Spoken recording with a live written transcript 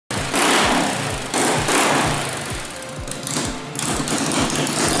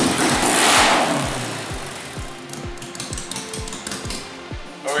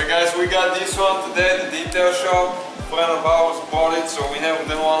got this one today, the detail shop. A friend of ours bought it, so we never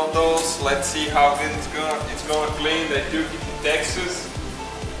done one of those. Let's see how good it's gonna clean. They took it to Texas.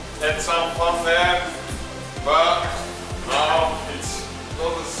 Had some fun there, but now it's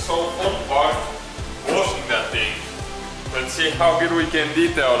not the so fun part, washing that thing. Let's see how good we can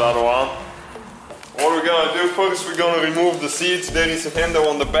detail that one. What we're gonna do first, we're gonna remove the seats. There is a handle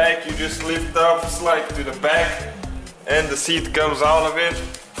on the back. You just lift up, slide to the back, and the seat comes out of it.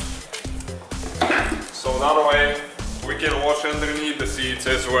 So that way we can wash underneath the seats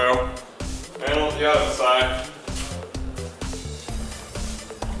as well. And on the other side.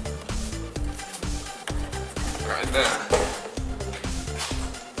 Right there.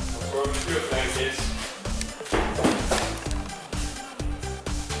 That's where the fuel tank is.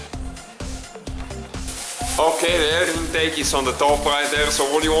 Okay, the air intake is on the top right there, so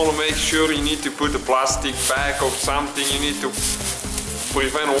what you want to make sure, you need to put a plastic bag or something. You need to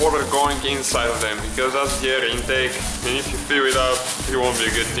prevent water going inside of them, because that's the air intake, and if you fill it up, it won't be a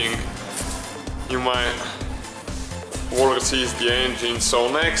good thing. You might water seize the engine. So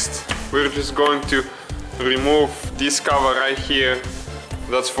next, we're just going to remove this cover right here.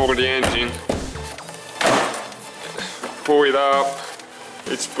 That's for the engine. Pull it up.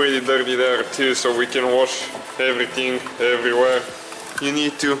 It's pretty dirty there too, so we can wash everything everywhere. You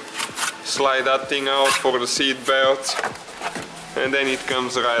need to slide that thing out for the seat belt, and then it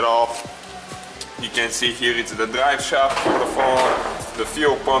comes right off. You can see here it's the drive shaft for the phone. The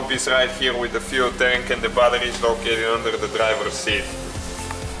fuel pump is right here with the fuel tank, and the battery is located under the driver's seat.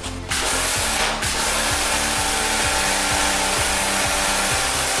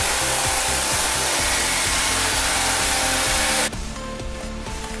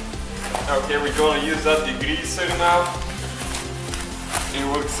 Okay, we're gonna use that degreaser now. It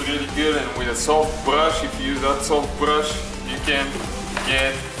works really good, and with a soft brush, if you use that soft brush, you can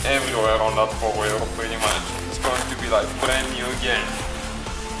get everywhere on that four-wheeler pretty much. It's going to be like brand new again.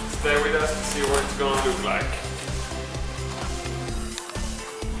 Stay with us to see what it's gonna look like.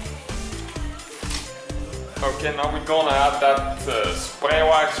 Okay, now we're gonna add that spray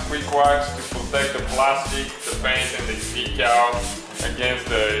wax, quick wax, to protect the plastic, the paint and the decal against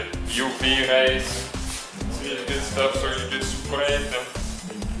the UV rays. It's really good stuff, so you just spray it and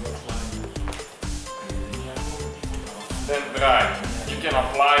then dry. You can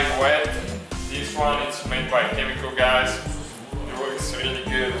apply it wet. This one is made by chemical guys. It works really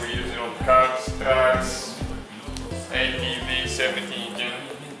good. We use it on cars, trucks, ATVs, everything you can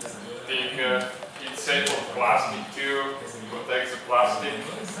think. It's safe on plastic too, protects the plastic.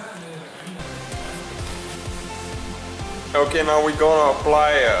 Okay, now we're gonna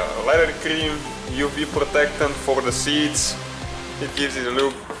apply a leather cream UV protectant for the seats. It gives it a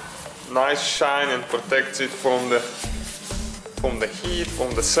look nice shine and protects it from the heat,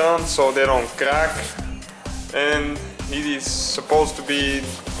 from the sun, so they don't crack. And it is supposed to be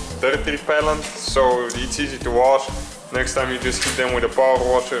dirt repellent, so it's easy to wash. Next time you just hit them with a power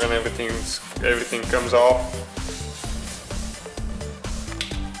washer and everything comes off.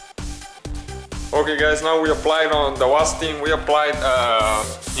 Okay guys, now we applied on the last thing. We applied,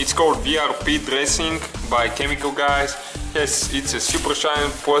 it's called VRP dressing by chemical guys. Yes, it's a super shine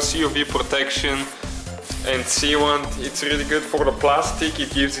plus UV protection and sealant. It's really good for the plastic.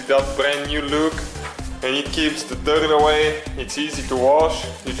 It gives it that brand new look, and it keeps the dirt away. It's easy to wash.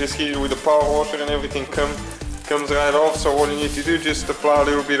 You just hit it with a power washer and everything comes right off. So what you need to do, just apply a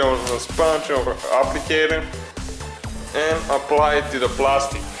little bit of a sponge or applicator and apply it to the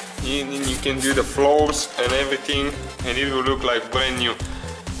plastic. You can do the floors and everything, and it will look like brand new.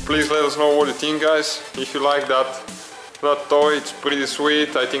 Please let us know what you think, guys. If you like that toy, it's pretty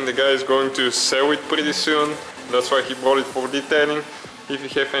sweet. I think the guy is going to sell it pretty soon. That's why he brought it for detailing. If you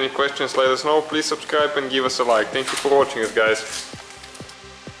have any questions, let us know. Please subscribe and give us a like. Thank you for watching us, guys.